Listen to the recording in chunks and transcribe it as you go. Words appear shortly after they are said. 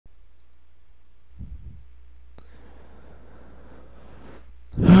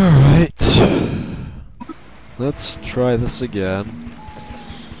let's try this again.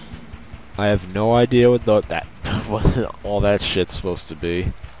 I have no idea what what all that shit's supposed to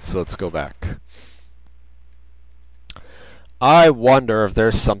be, so let's go back. I wonder if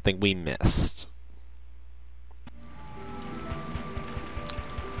there's something we missed.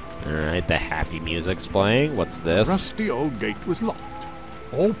 Alright, the happy music's playing. What's this? The rusty old gate was locked.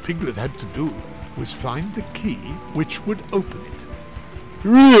 All Piglet had to do was find the key which would open it.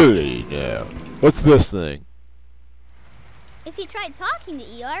 Really? No. What's this thing? If he tried talking to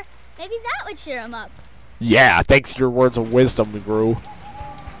Eeyore, maybe that would cheer him up. Yeah, thanks to your words of wisdom, Gru.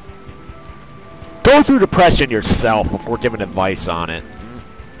 Go through depression yourself before giving advice on it.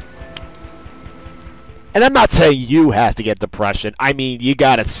 And I'm not saying you have to get depression. I mean, you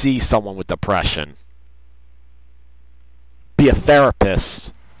gotta see someone with depression. Be a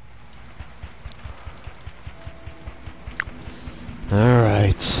therapist.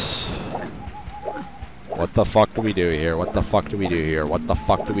 Alright. What the fuck do we do here? What the fuck do we do here? What the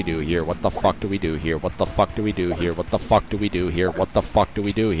fuck do we do here? What the fuck do we do here? What the fuck do we do here? What the fuck do we do here? What the fuck do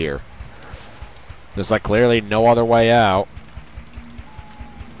we do here? There's like clearly no other way out.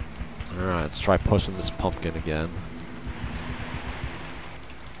 Alright, let's try pushing this pumpkin again.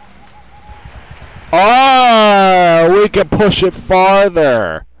 Oh, we can push it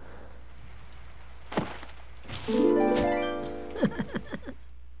farther.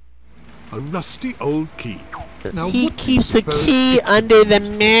 A rusty old key. Now, He what do you keeps the suppose key it- under the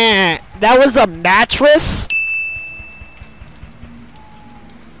mat. That was a mattress?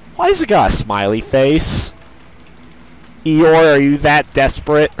 Why has it got a smiley face? Eeyore, are you that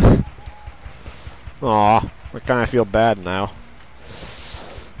desperate? Aw, I kinda feel bad now.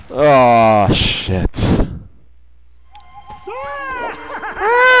 Oh, shit.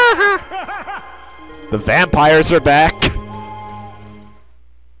 The vampires are back.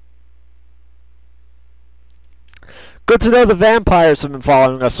 Good to know the vampires have been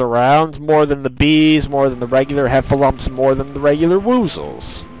following us around. More than the bees, more than the regular heffalumps, more than the regular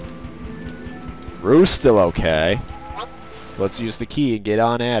woozles. Rue's still okay. Let's use the key and get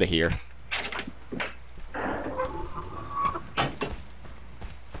on out of here.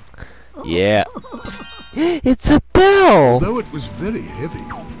 Yeah. It's a bell! Although it was very heavy,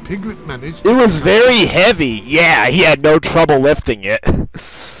 Piglet managed. It was very heavy. Yeah, he had no trouble lifting it.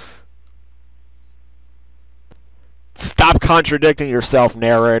 Stop contradicting yourself,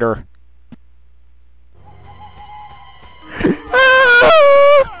 narrator.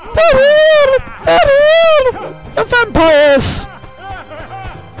 The vampires!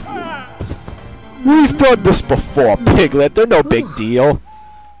 We've done this before, Piglet. They're no big deal.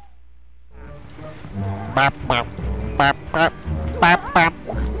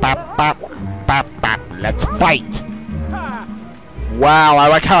 Let's fight! Wow, I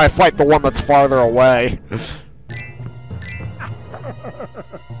like how I fight the one that's farther away.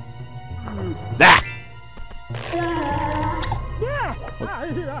 Ah!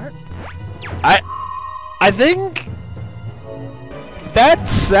 I think that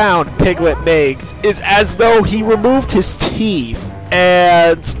sound Piglet makes is as though he removed his teeth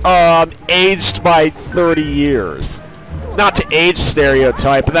and aged by 30 years. Not to age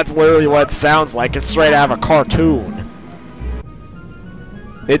stereotype, but that's literally what it sounds like. It's straight out of a cartoon.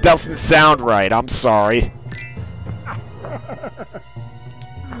 It doesn't sound right, I'm sorry.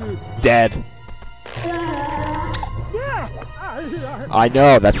 Dead. I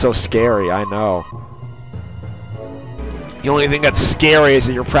know, that's so scary, I know. The only thing that's scary is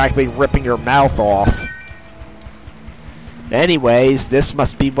that you're practically ripping your mouth off. Anyways, this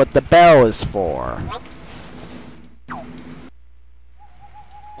must be what the bell is for.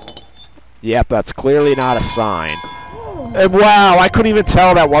 Yep, that's clearly not a sign. And wow, I couldn't even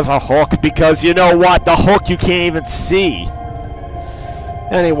tell that was a hook because you know what? The hook you can't even see.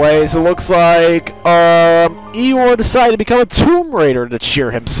 Anyways, it looks like Eeyore decided to become a Tomb Raider to cheer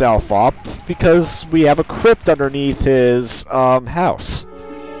himself up because we have a crypt underneath his house.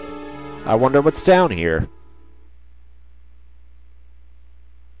 I wonder what's down here.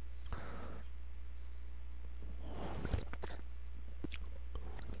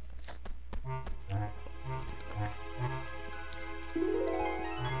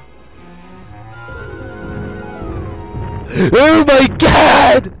 Oh my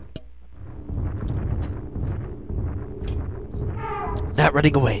god! Not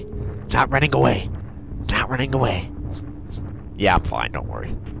running away. Not running away. Not running away. Yeah, I'm fine, don't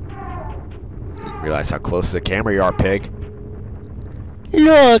worry. Didn't realize how close to the camera you are, pig.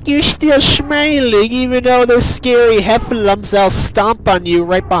 Look, you're still smiling even though those scary heffalumps will stomp on you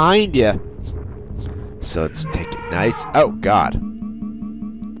right behind you. So let's take it nice. Oh god.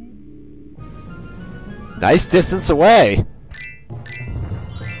 Nice distance away.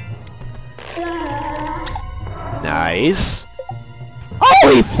 Nice.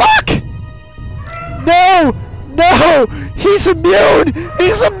 Holy fuck! No! No! He's immune!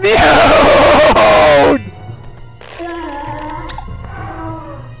 He's immune!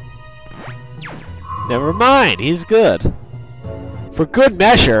 Never mind, he's good. For good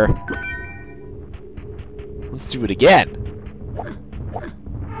measure. Let's do it again.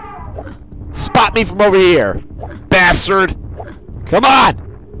 Spot me from over here, bastard! Come on!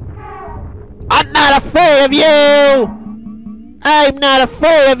 I'm not afraid of you! I'm not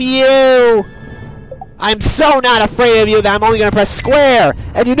afraid of you! I'm so not afraid of you that I'm only gonna press square!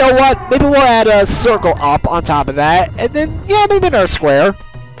 And you know what? Maybe we'll add a circle up on top of that, and then, yeah, maybe another square.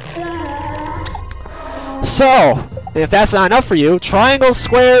 So, if that's not enough for you, triangle,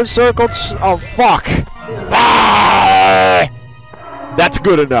 square, circle, oh fuck. Ah! That's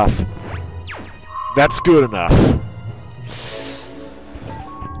good enough. That's good enough.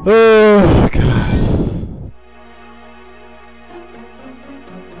 Oh, God.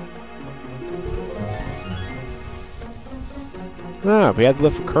 Ah, we had to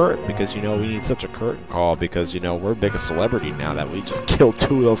lift a curtain because, you know, we need such a curtain call because, you know, we're a big celebrity now that we just killed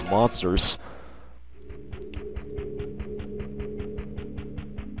 2 of those monsters.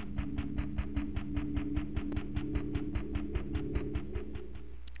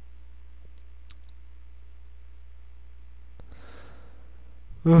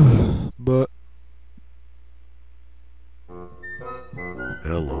 But...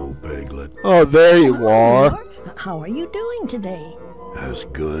 Hello, Piglet. Oh, there you are. Eeyore. How are you doing today? As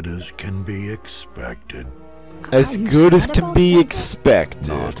good as can be expected. As Are you good as sad can about be something? expected.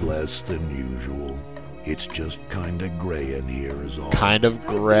 Not less than usual. It's just kinda gray in here is all. Kind of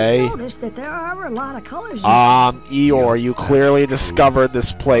I gray. noticed that there are a lot of colors. Eeyore, you clearly discovered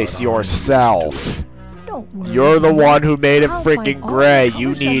this place yourself. Don't worry. You're the one who made it I'll freaking find all gray. the You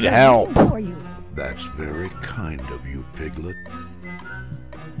colors that need are help. hidden for you. That's very kind of you, Piglet.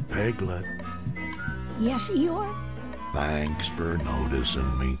 Piglet, Yes, Eeyore? thanks for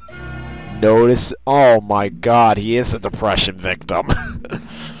noticing me. Notice. Oh my god, he is a depression victim.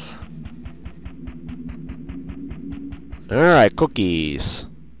 Alright, cookies.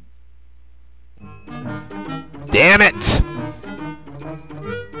 Damn it!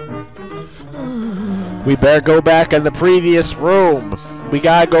 We better go back in the previous room. We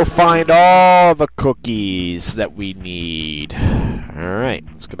gotta go find all the cookies that we need. Alright,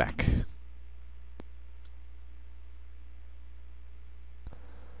 let's go back.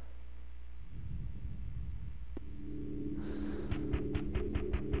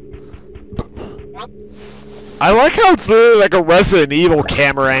 I like how it's literally like a Resident Evil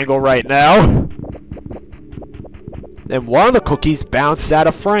camera angle right now. And one of the cookies bounced out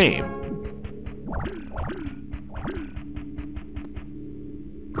of frame.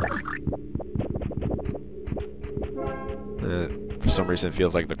 For some reason it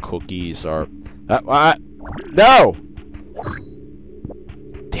feels like the cookies are... No!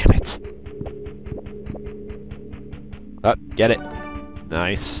 Damn it. Get it.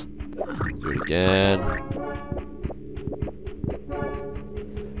 Nice. Do it again.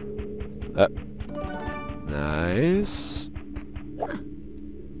 Nice.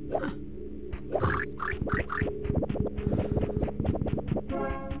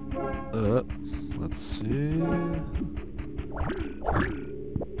 Let's see.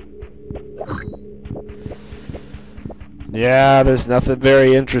 Yeah, there's nothing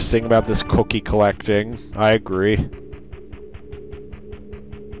very interesting about this cookie collecting. I agree.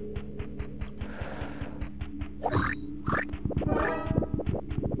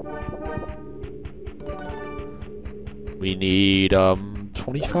 We need,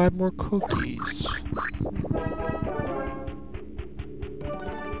 25 more cookies.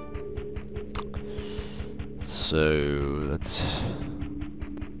 So, that's...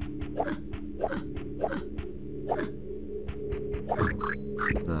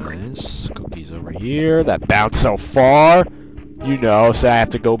 Nice. Cookies over here. That bounced so far. You know, so I have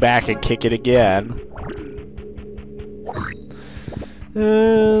to go back and kick it again.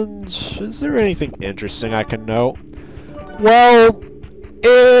 And is there anything interesting I can note? Well,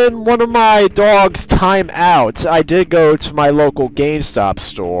 in one of my dog's timeouts, I did go to my local GameStop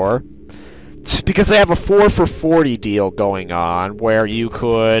store because they have a 4 for $40 deal going on where you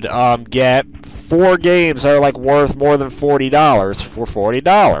could get 4 games that are like worth more than $40 for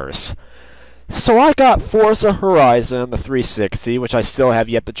 $40. So I got Forza Horizon, the 360, which I still have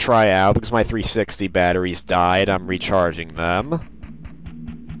yet to try out because my 360 batteries died. I'm recharging them.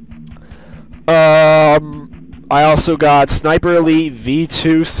 I also got Sniper Elite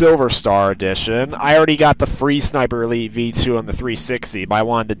V2 Silver Star Edition. I already got the free Sniper Elite V2 on the 360, but I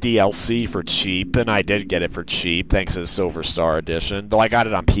wanted the DLC for cheap, and I did get it for cheap, thanks to the Silver Star Edition, though I got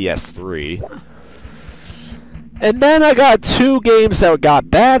it on PS3. And then I got 2 games that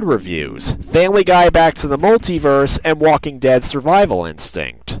got bad reviews. Family Guy Back to the Multiverse and Walking Dead Survival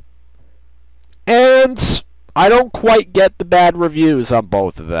Instinct. And I don't quite get the bad reviews on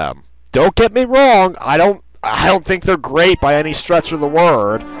both of them. Don't get me wrong, I don't think they're great by any stretch of the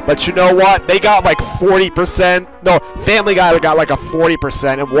word, but you know what? They got like 40%. No, Family Guy got like a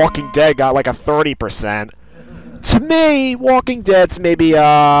 40%, and Walking Dead got like a 30%. To me, Walking Dead's maybe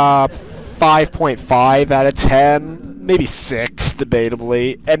 5.5 out of 10, maybe 6,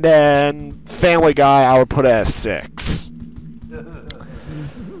 debatably, and then Family Guy I would put at a 6.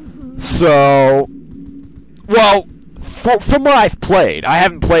 So, well, from what I've played, I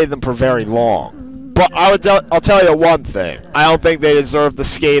haven't played them for very long. But I'll tell you one thing. I don't think they deserve the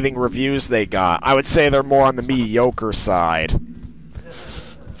scathing reviews they got. I would say they're more on the mediocre side.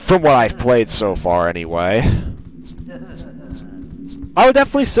 From what I've played so far, anyway. I would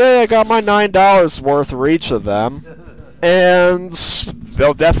definitely say I got my $9 worth for each of them. And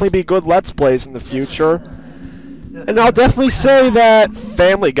there'll definitely be good Let's Plays in the future. And I'll definitely say that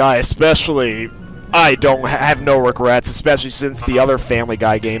Family Guy especially, I don't have no regrets, especially since the other Family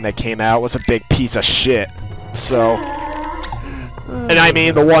Guy game that came out was a big piece of shit. So, and I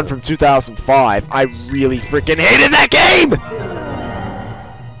mean the one from 2005, I really freaking hated that game!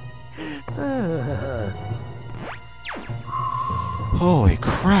 Holy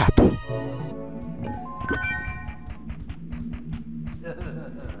crap.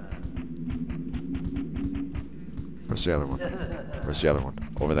 Where's the other one? Where's the other one?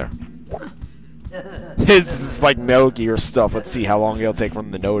 Over there. It's like Metal Gear stuff. Let's see how long it'll take for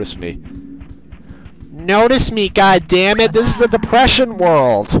them to notice me. Notice me, goddammit! This is the depression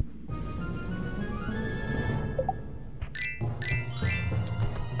world!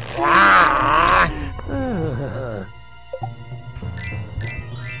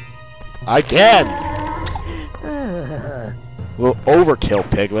 Again! Well, overkill,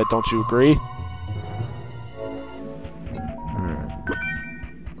 Piglet, don't you agree? Alright.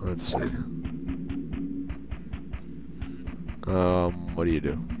 Let's see. What do you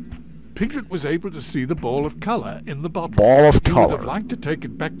do? Piglet was able to see the ball of color in the bottle. Ball of He would color. have liked to take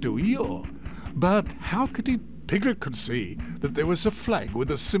it back to Eeyore, but how could he? Piglet could see that there was a flag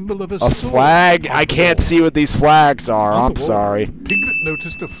with a symbol of a sword. Flag? I can't see what these flags are. I'm sorry. Piglet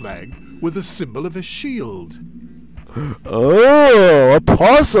noticed a flag with a symbol of a shield. Oh, a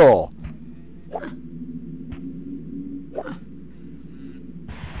puzzle!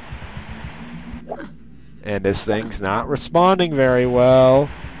 And this thing's not responding very well.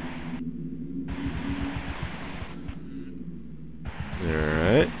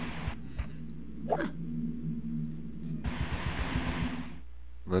 Alright.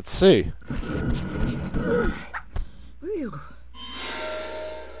 Let's see.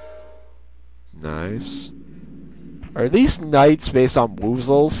 Nice. Are these knights based on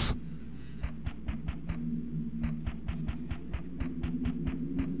woozles?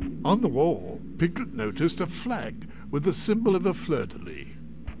 On the wall, Piglet noticed a flag with the symbol of a fleur-de-lis.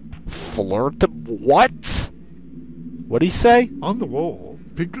 What? What'd he say? On the wall,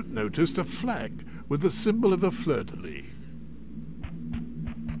 Piglet noticed a flag with the symbol of a fleur-de-lis.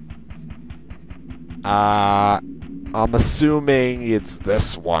 I'm assuming it's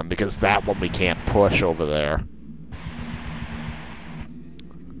this one, because that one we can't push over there.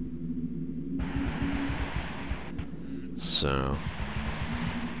 So...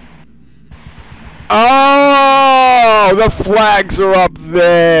 Oh! The flags are up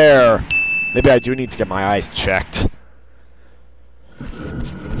there! Maybe I do need to get my eyes checked.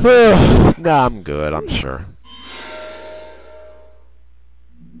 Nah, I'm good, I'm sure.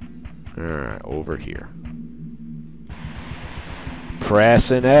 Alright, over here.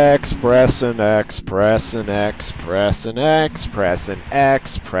 Press an X, press an X, press an X, press an X, press an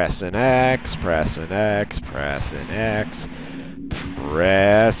X, press an X, press an X, press an X,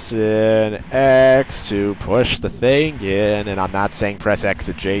 press an X to push the thing in, and I'm not saying press X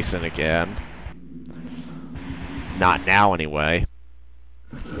adjacent again. Not now, anyway.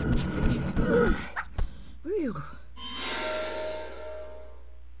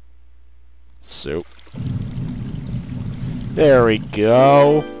 So, there we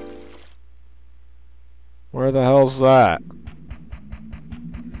go. Where the hell's that?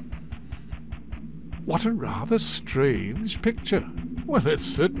 What a rather strange picture. Well, it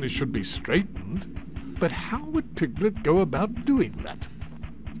certainly should be straightened. But how would Piglet go about doing that?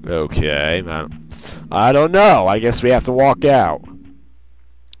 Okay, I don't know. I guess we have to walk out.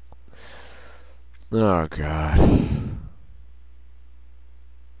 Oh, God.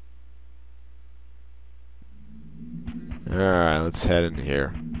 Alright, let's head in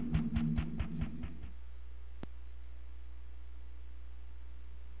here.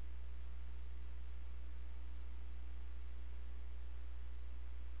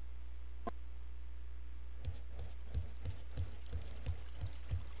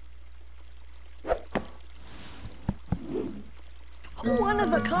 One of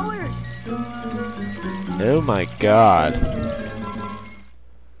the colors. Oh my God.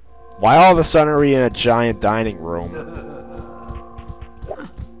 Why all of a sudden are we in a giant dining room?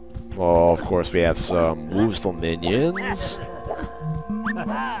 Well, of course we have some Woozle minions.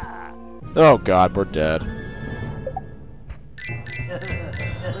 Oh God, we're dead.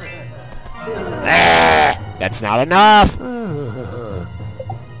 Ah, that's not enough!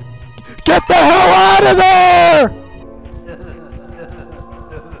 Get the hell out of there!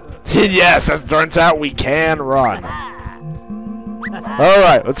 Yes, as it turns out, we can run.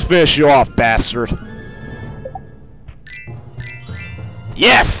 Alright, let's finish you off, bastard.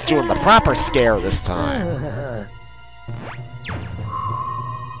 Yes! Doing the proper scare this time.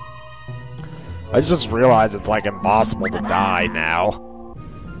 I just realized it's like impossible to die now.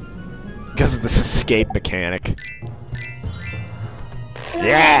 Because of this escape mechanic.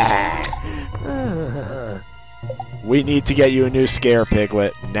 Yeah! We need to get you a new scare,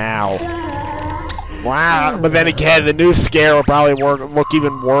 Piglet, now. Wow, but then again, the new scare will probably look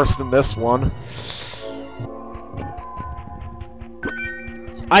even worse than this one.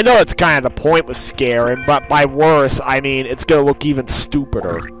 I know it's kind of the point with scaring, but by worse, I mean it's gonna look even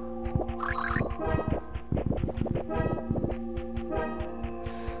stupider.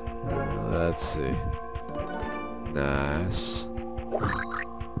 Let's see. Nice.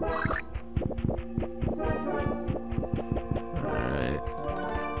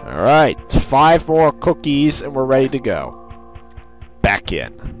 Alright, 5 more cookies and we're ready to go. Back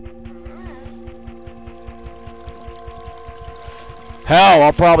in. Hell,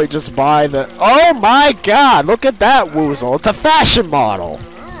 I'll probably just buy the... Oh my God, look at that Woozle. It's a fashion model.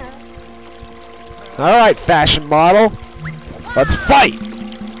 Alright, fashion model. Let's fight.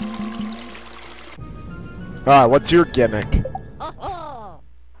 Alright, what's your gimmick?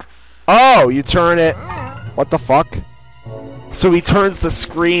 Oh, you turn it... What the fuck? So he turns the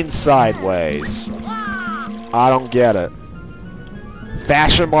screen sideways. I don't get it.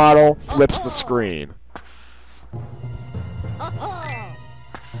 Fashion model flips the screen.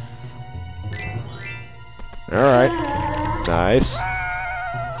 Alright. Nice.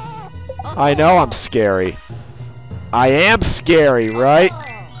 I know I'm scary. I am scary, right?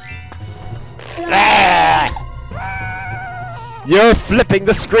 Ah! Your flipping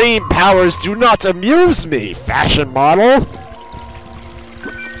the screen powers do not amuse me, fashion model.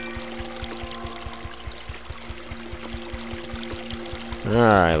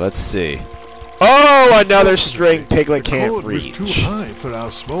 Alright, let's see. Oh, another string Piglet can't reach. The cord was too high for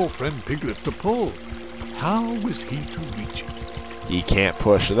our small friend Piglet to pull. How was he to reach it? He can't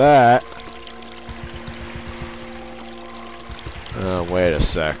push that. Wait a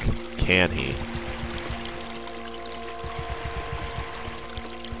sec. Can he?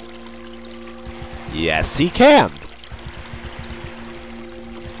 Yes, he can.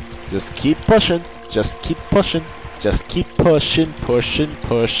 Just keep pushing. Just keep pushing. Just keep pushing, pushing,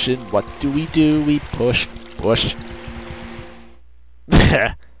 pushing. What do? We push, push.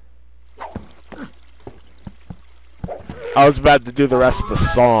 I was about to do the rest of the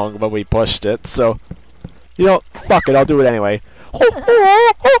song, but we pushed it, so... You know, fuck it, I'll do it anyway.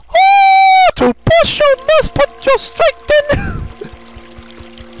 To push you must put your strength in!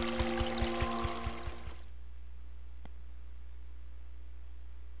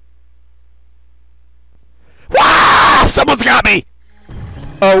 Wah! Someone's got me!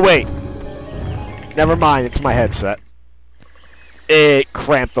 Oh, wait. Never mind, it's my headset. It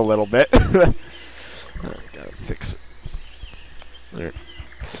cramped a little bit. Oh, gotta fix it. There.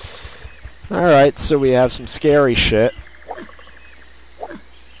 Alright, so we have some scary shit.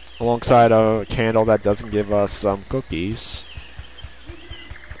 Alongside a candle that doesn't give us some cookies.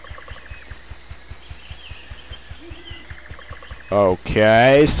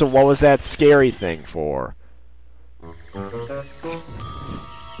 Okay, so what was that scary thing for?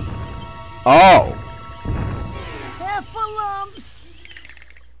 Oh! Heffalumps!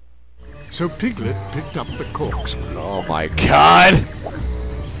 So Piglet picked up the corkscrew. Oh my God!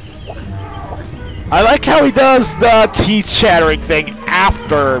 I like how he does the teeth chattering thing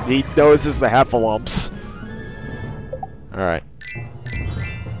after he notices the heffalumps. Alright.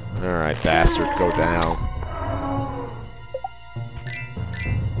 Alright, bastard, go down.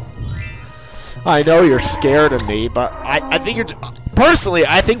 I know you're scared of me, but I think you're... Personally,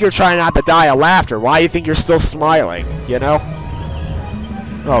 I think you're trying not to die of laughter. Why do you think you're still smiling, you know?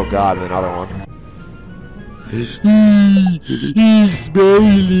 Oh god, another one. He's smiling.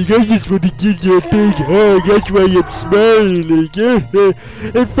 I just want to give you a big hug. That's why I'm smiling.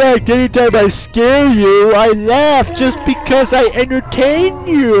 In fact, anytime I scare you, I laugh just because I entertain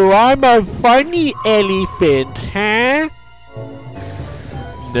you. I'm a funny elephant, huh?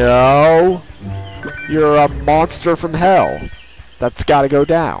 No. You're a monster from hell. That's gotta go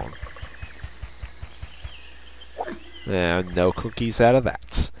down. And no cookies out of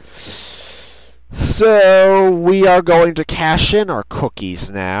that. So, we are going to cash in our cookies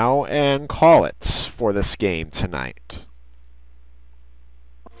now and call it for this game tonight.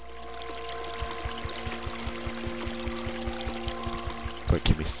 But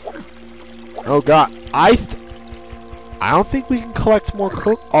give me oh god, I don't think we can collect more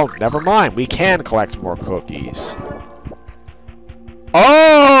oh, never mind. We can collect more cookies.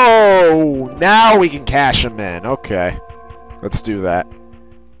 Oh! Now we can cash them in. Okay. Let's do that.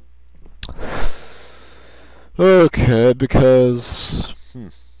 Okay, because...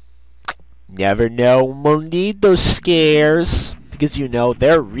 Never know when we'll need those scares. Because, you know,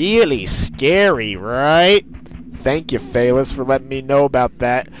 they're really scary, right? Thank you, Lifeless, for letting me know about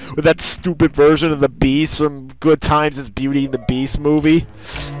that. With that stupid version of the Beast from Good Times is Beauty and the Beast movie.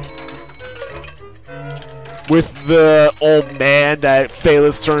 With the old man that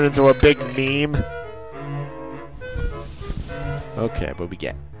Lifeless turned into a big meme. Okay, what we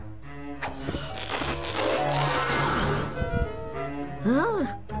get? Huh?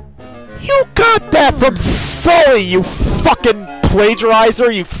 You got that from Sully, you fucking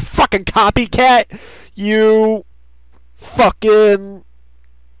plagiarizer, you fucking copycat, you fucking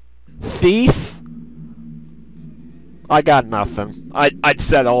thief. I got nothing. I'd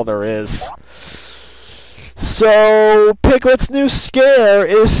said all there is. So, Piglet's new scare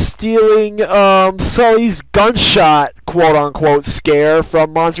is stealing Sully's gunshot, quote-unquote, scare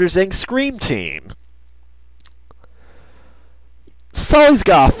from Monsters, Inc. Scream Team. Sully's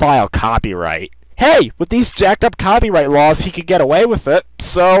gotta file copyright. Hey, with these jacked up copyright laws, he could get away with it,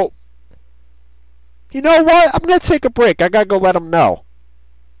 so... You know what? I'm gonna take a break. I gotta go let him know.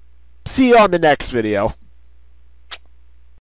 See you on the next video.